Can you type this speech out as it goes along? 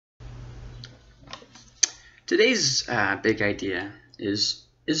Today's big idea is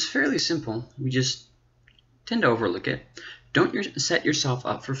fairly simple. We just tend to overlook it. Don't set yourself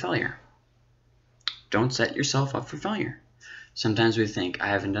up for failure. Don't set yourself up for failure. Sometimes we think, I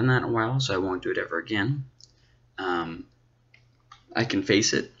haven't done that in a while, so I won't do it ever again. I can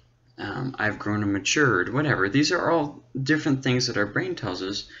face it. I've grown and matured, whatever. These are all different things that our brain tells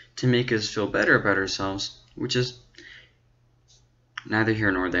us to make us feel better about ourselves, which is neither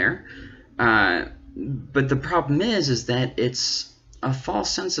here nor there. But the problem is that it's a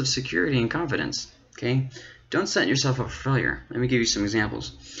false sense of security and confidence. Okay? Don't set yourself up for failure. Let me give you some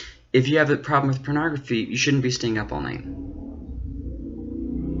examples. If you have a problem with pornography, you shouldn't be staying up all night.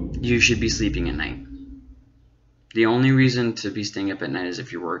 You should be sleeping at night. The only reason to be staying up at night is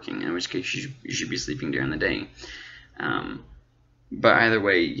if you're working, in which case you should be sleeping during the day. But either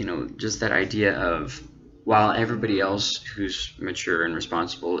way, you know, just that idea of while everybody else who's mature and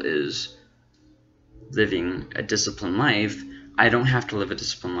responsible is living a disciplined life, I don't have to live a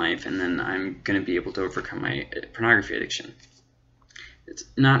disciplined life, and then I'm going to be able to overcome my pornography addiction. It's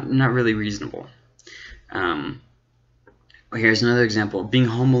not really reasonable. Here's another example. Being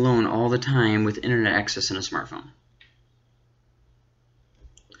home alone all the time with internet access and a smartphone.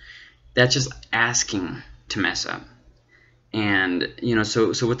 That's just asking to mess up. And you know,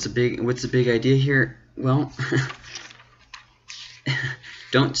 so what's the big idea here? Well,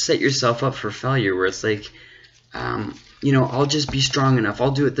 don't set yourself up for failure where it's like, you know, I'll just be strong enough.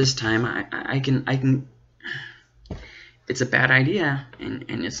 I'll do it this time. I can. It's a bad idea, and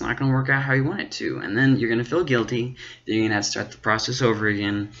it's not going to work out how you want it to. And then you're going to feel guilty. Then you're going to have to start the process over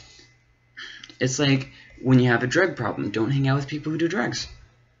again. It's like when you have a drug problem, don't hang out with people who do drugs.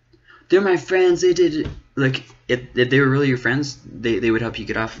 They're my friends. They did it. Like, if they were really your friends, they would help you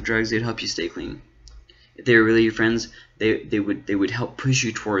get off of drugs. They'd help you stay clean. If they were really your friends, they would help push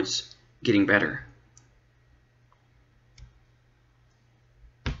you towards getting better.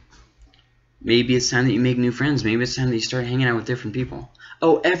 Maybe it's time that you make new friends. Maybe it's time that you start hanging out with different people.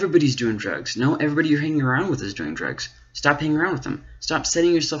 Oh, everybody's doing drugs. No, everybody you're hanging around with is doing drugs. Stop hanging around with them. Stop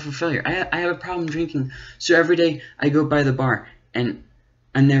setting yourself for failure. I have a problem drinking, so every day I go by the bar, and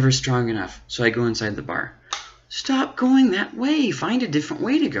I'm never strong enough, so I go inside the bar. Stop going that way. Find a different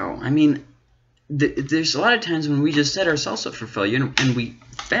way to go. I mean, there's a lot of times when we just set ourselves up for failure, and we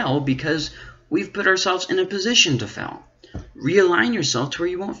fail because we've put ourselves in a position to fail. Realign yourself to where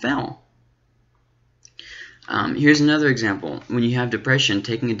you won't fail. Here's another example. When you have depression,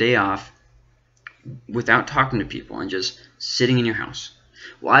 taking a day off without talking to people and just sitting in your house.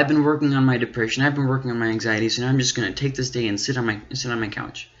 Well, I've been working on my depression. I've been working on my anxiety, so now I'm just going to take this day and sit on my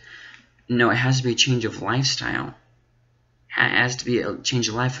couch. No, it has to be a change of lifestyle. It has to be a change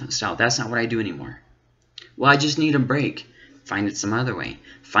of lifestyle. That's not what I do anymore. Well, I just need a break. Find it some other way.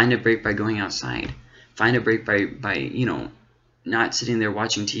 Find a break by going outside. Find a break by you know, not sitting there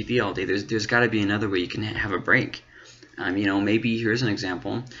watching TV all day. There's got to be another way you can have a break. You know, maybe here's an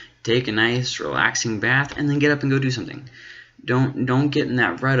example. Take a nice relaxing bath and then get up and go do something. Don't get in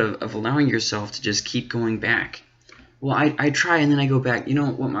that rut of allowing yourself to just keep going back. Well, I try and then I go back. You know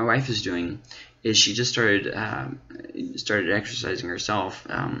what my wife is doing is she just started exercising herself,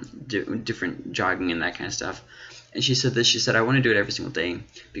 different jogging and that kind of stuff. And she said this. She said, I want to do it every single day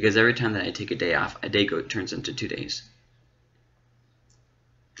because every time that I take a day off, a day turns into 2 days.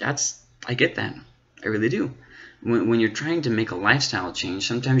 I get that. I really do. When you're trying to make a lifestyle change,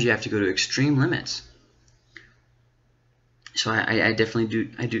 sometimes you have to go to extreme limits. So I definitely do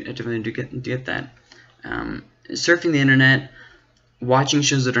get that. Surfing the internet, watching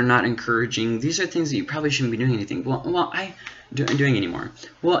shows that are not encouraging, these are things that you probably shouldn't be doing anything. Well, I'm doing anymore.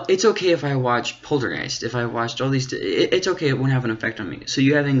 Well, it's okay if I watch Poltergeist, if I watched all these, it's okay, it won't have an effect on me. So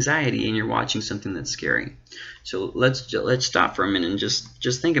you have anxiety and you're watching something that's scary. So let's stop for a minute and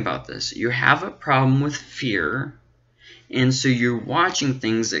just think about this. You have a problem with fear, and so you're watching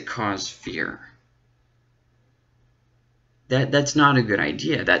things that cause fear. That's not a good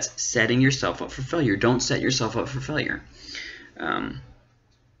idea. That's setting yourself up for failure. Don't set yourself up for failure.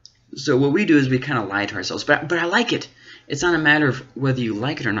 So what we do is we kind of lie to ourselves. But I like it. It's not a matter of whether you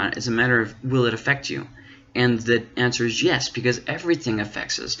like it or not. It's a matter of will it affect you? And the answer is yes, because everything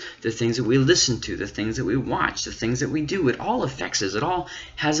affects us. The things that we listen to, the things that we watch, the things that we do, it all affects us. It all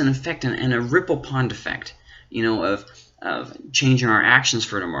has an effect and a ripple pond effect, you know, of changing our actions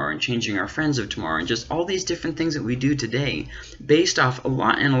for tomorrow and changing our friends of tomorrow and just all these different things that we do today based off in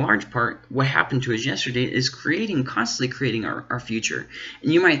a large part what happened to us yesterday is constantly creating our future.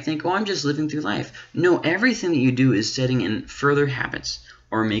 And you might think, oh, I'm just living through life. No, everything that you do is setting in further habits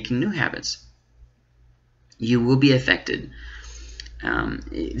or making new habits. You will be affected.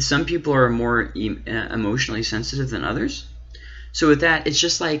 Some people are more emotionally sensitive than others. So with that, it's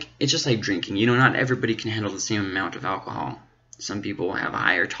just like drinking. You know, not everybody can handle the same amount of alcohol. Some people have a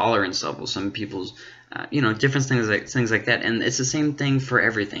higher tolerance level. Some people's, you know, different things like that. And it's the same thing for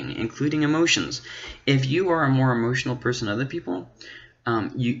everything, including emotions. If you are a more emotional person than other people,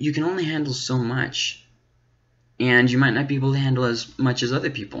 you can only handle so much, and you might not be able to handle as much as other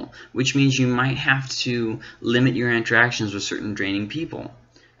people, which means you might have to limit your interactions with certain draining people.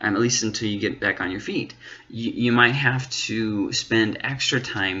 At least until you get back on your feet. You might have to spend extra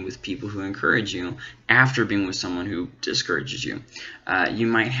time with people who encourage you after being with someone who discourages you. You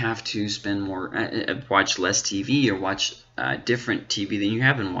might have to spend watch less TV, or watch different TV than you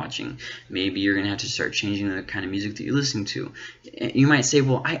have been watching. Maybe you're going to have to start changing the kind of music that you're listening to. You might say,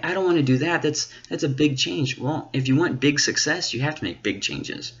 well, I don't want to do that. That's a big change. Well, if you want big success, you have to make big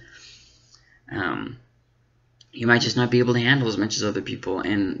changes. You might just not be able to handle as much as other people,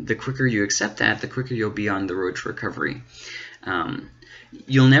 and the quicker you accept that, the quicker you'll be on the road to recovery.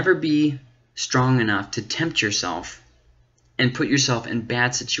 You'll never be strong enough to tempt yourself and put yourself in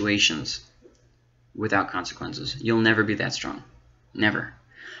bad situations without consequences. You'll never be that strong. Never.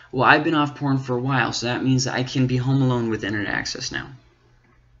 Well, I've been off porn for a while, so that means I can be home alone with internet access now.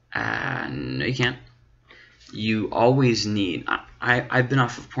 No, you can't. You always need... I've been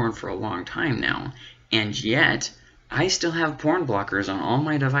off of porn for a long time now, and yet, I still have porn blockers on all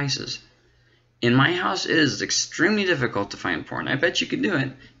my devices. In my house, it is extremely difficult to find porn. I bet you could do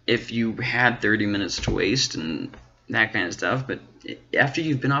it if you had 30 minutes to waste and that kind of stuff. But after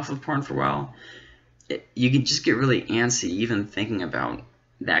you've been off of porn for a while, you can just get really antsy even thinking about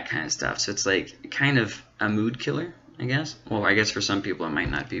that kind of stuff. So it's like kind of a mood killer, I guess. Well, I guess for some people it might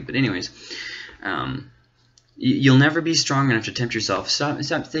not be. But anyways, you'll never be strong enough to tempt yourself.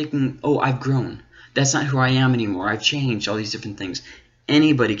 Stop thinking, oh, I've grown. That's not who I am anymore. I've changed, all these different things.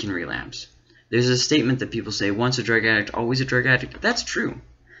 Anybody can relapse. There's a statement that people say, once a drug addict, always a drug addict. That's true.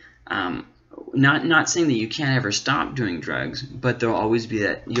 Not saying that you can't ever stop doing drugs, but there'll always be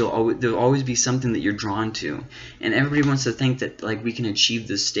that there'll always be something that you're drawn to. And everybody wants to think that like we can achieve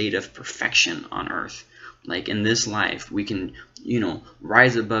this state of perfection on earth. Like in this life, we can, you know,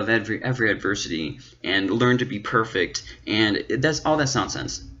 rise above every adversity and learn to be perfect. And that's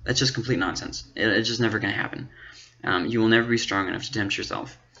nonsense. That's just complete nonsense. It's just never going to happen. You will never be strong enough to tempt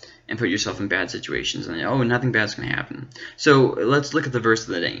yourself and put yourself in bad situations. And oh, nothing bad's going to happen. So let's look at the verse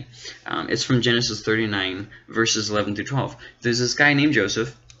of the day. It's from Genesis 39, verses 11 through 12. There's this guy named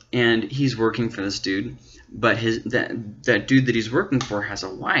Joseph, and he's working for this dude. But that dude that he's working for has a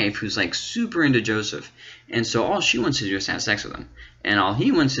wife who's like super into Joseph. And so all she wants to do is have sex with him. And all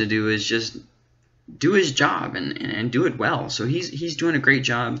he wants to do is just do his job and do it well. So he's doing a great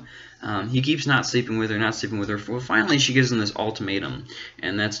job. He keeps not sleeping with her. Well, finally she gives him this ultimatum,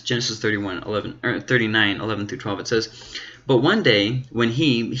 and that's Genesis 39, 11 through 12. It says, but one day when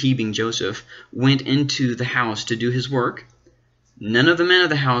he being Joseph, went into the house to do his work, none of the men of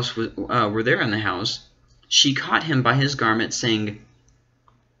the house were there in the house. She caught him by his garment, saying,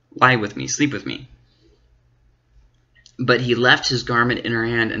 lie with me, sleep with me. But he left his garment in her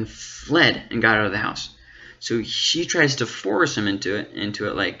hand and fled and got out of the house. So she tries to force him into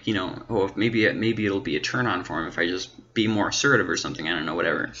it, like, you know, oh, if maybe it'll be a turn on for him if I just be more assertive or something, I don't know,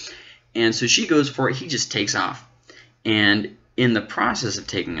 whatever. And so she goes for it. He just takes off. And in the process of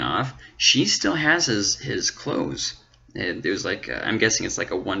taking off, she still has his clothes. There's like I'm guessing it's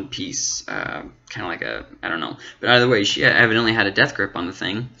like a one-piece, kind of like a, I don't know. But either way, she evidently had a death grip on the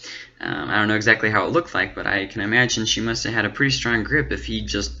thing. I don't know exactly how it looked like, but I can imagine she must have had a pretty strong grip if he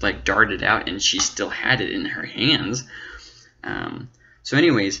just like darted out and she still had it in her hands. So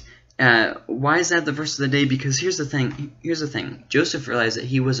anyways, why is that the verse of the day? Because here's the thing. Joseph realized that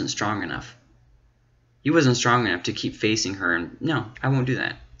he wasn't strong enough. He wasn't strong enough to keep facing her and, no, I won't do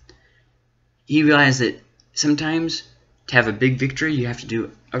that. He realized that sometimes to have a big victory, you have to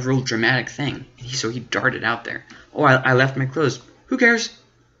do a real dramatic thing. So he darted out there. Oh, I left my clothes. Who cares?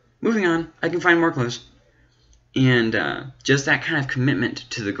 Moving on. I can find more clothes. And just that kind of commitment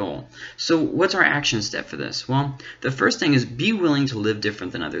to the goal. So what's our action step for this? Well, the first thing is be willing to live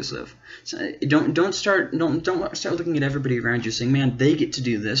different than others live. So don't start looking at everybody around you saying, man, they get to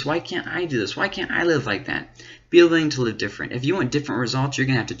do this. Why can't I do this? Why can't I live like that? Be willing to live different. If you want different results, you're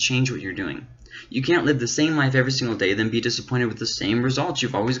going to have to change what you're doing. You can't live the same life every single day, then be disappointed with the same results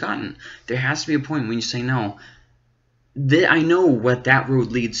you've always gotten. There has to be a point when you say, no, I know what that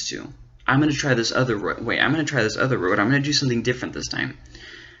road leads to. I'm going to try this other way. I'm going to try this other road. I'm going to do something different this time.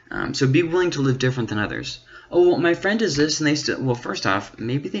 So be willing to live different than others. Oh, well, my friend does this, and they still... Well, first off,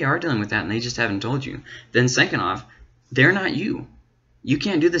 maybe they are dealing with that, and they just haven't told you. Then second off, they're not you. You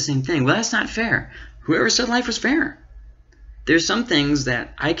can't do the same thing. Well, that's not fair. Whoever said life was fair? There's some things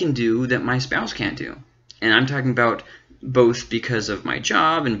that I can do that my spouse can't do. And I'm talking about both because of my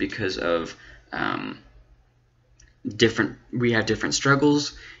job and because of we have different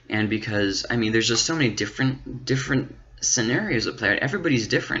struggles, and because, I mean, there's just so many different scenarios at play out. Everybody's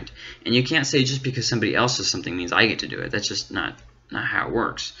different. And you can't say just because somebody else does something means I get to do it. That's just not how it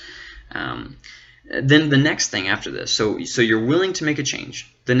works. Then the next thing after this, so you're willing to make a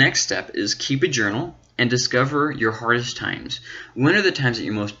change. The next step is keep a journal and discover your hardest times. When are the times that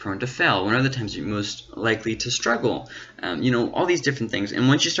you're most prone to fail? When are the times that you're most likely to struggle? You know, all these different things. And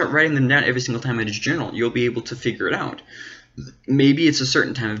once you start writing them down every single time in a journal, you'll be able to figure it out. Maybe it's a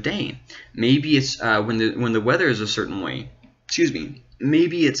certain time of day. Maybe it's when the weather is a certain way. Excuse me.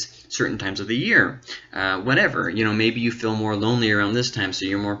 Maybe it's certain times of the year, whatever. You know, maybe you feel more lonely around this time, so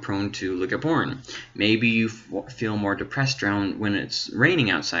you're more prone to look at porn. Maybe you feel more depressed around when it's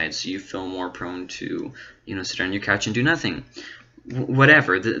raining outside, so you feel more prone to, you know, sit on your couch and do nothing.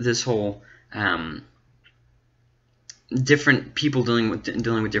 Whatever. This whole different people dealing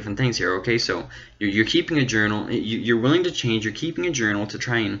with different things here. Okay, so you're keeping a journal. You're willing to change. You're keeping a journal to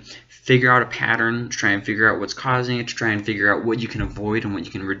try and figure out a pattern, to try and figure out what's causing it, to try and figure out what you can avoid and what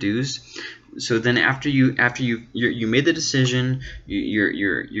you can reduce. So then after you made the decision,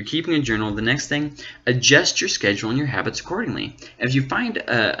 you're keeping a journal. The next thing, adjust your schedule and your habits accordingly. If you find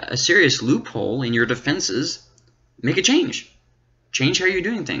a serious loophole in your defenses, make a change. Change how you're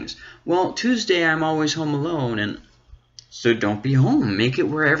doing things. Well, Tuesday I'm always home alone, and so don't be home. Make it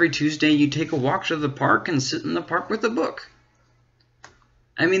where every Tuesday you take a walk to the park and sit in the park with a book.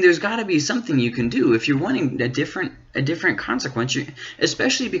 I mean, there's got to be something you can do if you're wanting a different consequence,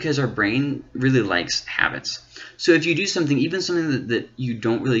 especially because our brain really likes habits. So if you do something, even something that you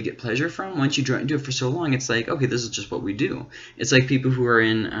don't really get pleasure from, once you do it for so long, it's like, okay, this is just what we do. It's like people who are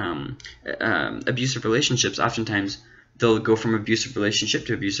in abusive relationships. Oftentimes, they'll go from abusive relationship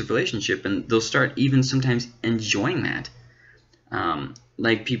to abusive relationship, and they'll start even sometimes enjoying that.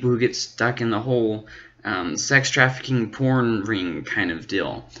 Like people who get stuck in the whole sex trafficking porn ring kind of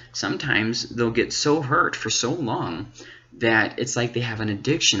deal. Sometimes they'll get so hurt for so long that it's like they have an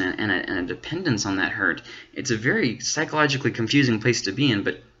addiction and a dependence on that hurt. It's a very psychologically confusing place to be in,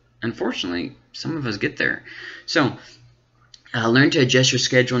 but unfortunately, some of us get there. So learn to adjust your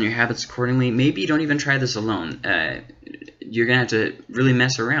schedule and your habits accordingly. Maybe you don't even try this alone. You're going to have to really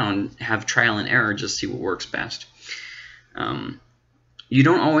mess around, have trial and error, just see what works best. You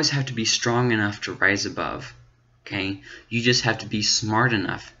don't always have to be strong enough to rise above, okay? You just have to be smart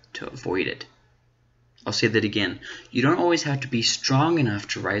enough to avoid it. I'll say that again. You don't always have to be strong enough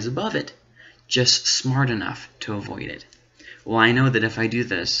to rise above it, just smart enough to avoid it. Well, I know that if I do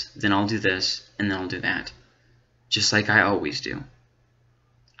this, then I'll do this, and then I'll do that. Just like I always do.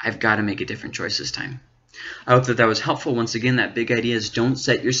 I've got to make a different choice this time. I hope that that was helpful. Once again, that big idea is don't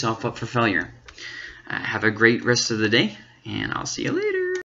set yourself up for failure. Have a great rest of the day, and I'll see you later.